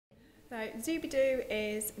So Zoobidoo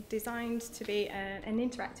is designed to be an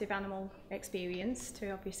interactive animal experience to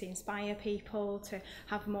obviously inspire people to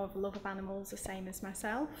have more of a love of animals, the same as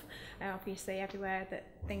myself. Obviously everywhere that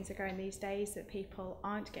things are going these days, that people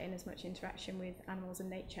aren't getting as much interaction with animals and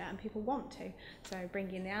nature, and people want to. So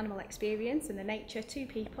bringing the animal experience and the nature to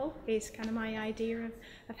people is kind of my idea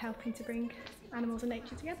of helping to bring animals and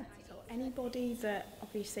nature together. Anybody that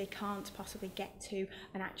obviously can't possibly get to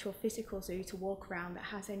an actual physical zoo to walk around, that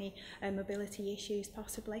has any mobility issues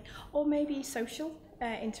possibly, or maybe social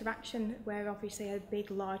interaction, where obviously a big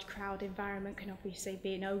large crowd environment can obviously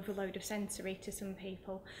be an overload of sensory to some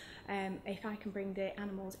people. If I can bring the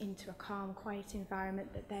animals into a calm, quiet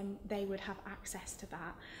environment, that then they would have access to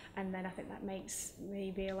that, and then I think that makes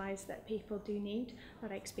me realise that people do need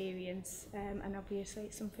that experience, and obviously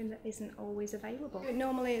it's something that isn't always available.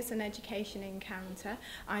 Normally it's an education encounter.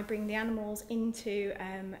 I bring the animals into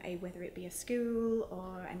whether it be a school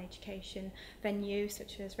or an education venue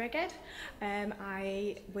such as Rheged.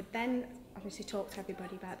 I would then obviously talk to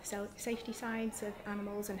everybody about the safety sides of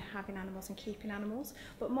animals and having animals and keeping animals,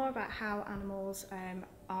 but more about how animals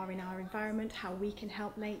are in our environment, how we can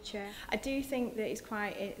help nature. I do think that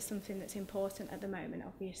it's something that's important at the moment,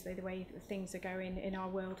 obviously the way that things are going in our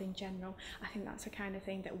world in general. I think that's the kind of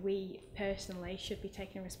thing that we personally should be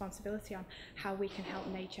taking responsibility on, how we can help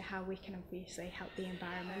nature, how we can obviously help the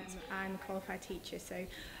environment. I'm a qualified teacher, so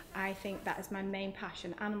I think that is my main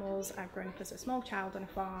passion. Animals, I've grown up as a small child on a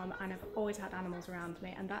farm, and I've always had animals around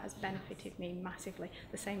me, and that has benefited me massively.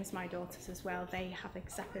 The same as my daughters as well, they have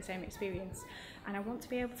exactly the same experience, and I want to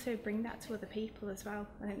be able to bring that to other people as well.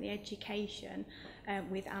 I think the education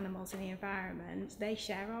with animals and the environment, they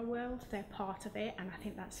share our world, they're part of it, and I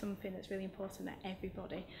think that's something that's really important that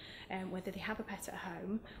everybody, whether they have a pet at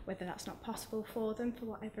home, whether that's not possible for them for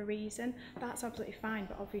whatever reason, that's absolutely fine,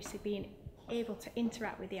 but obviously being able to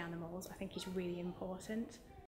interact with the animals I think is really important.